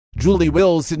Julie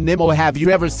Wilson. Nimmo, have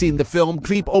you ever seen the film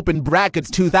Creep open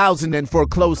brackets 2004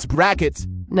 close brackets?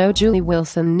 No, Julie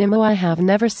Wilson. Nimmo, I have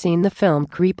never seen the film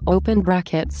Creep open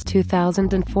brackets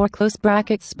 2004 close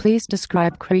brackets. Please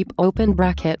describe Creep open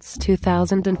brackets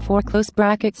 2004 close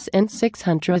brackets in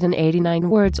 689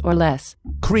 words or less.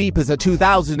 Creep is a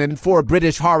 2004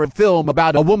 British horror film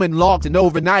about a woman locked in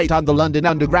overnight on the London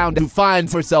Underground who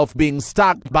finds herself being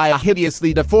stalked by a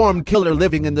hideously deformed killer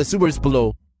living in the sewers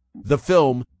below. The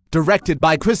film, directed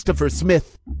by Christopher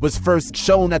Smith, was first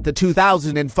shown at the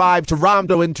 2005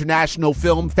 Toronto International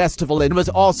Film Festival and was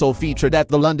also featured at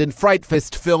the London Fright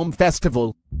Fest Film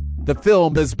Festival. The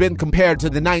film has been compared to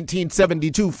the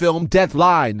 1972 film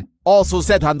Deathline, also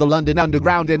set on the London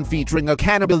Underground and featuring a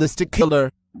cannibalistic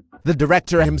killer. The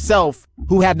director himself,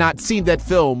 who had not seen that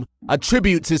film,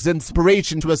 attributes his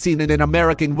inspiration to a scene in An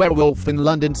American Werewolf in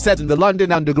London set in the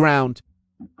London Underground.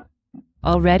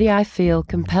 Already I feel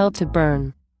compelled to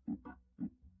burn.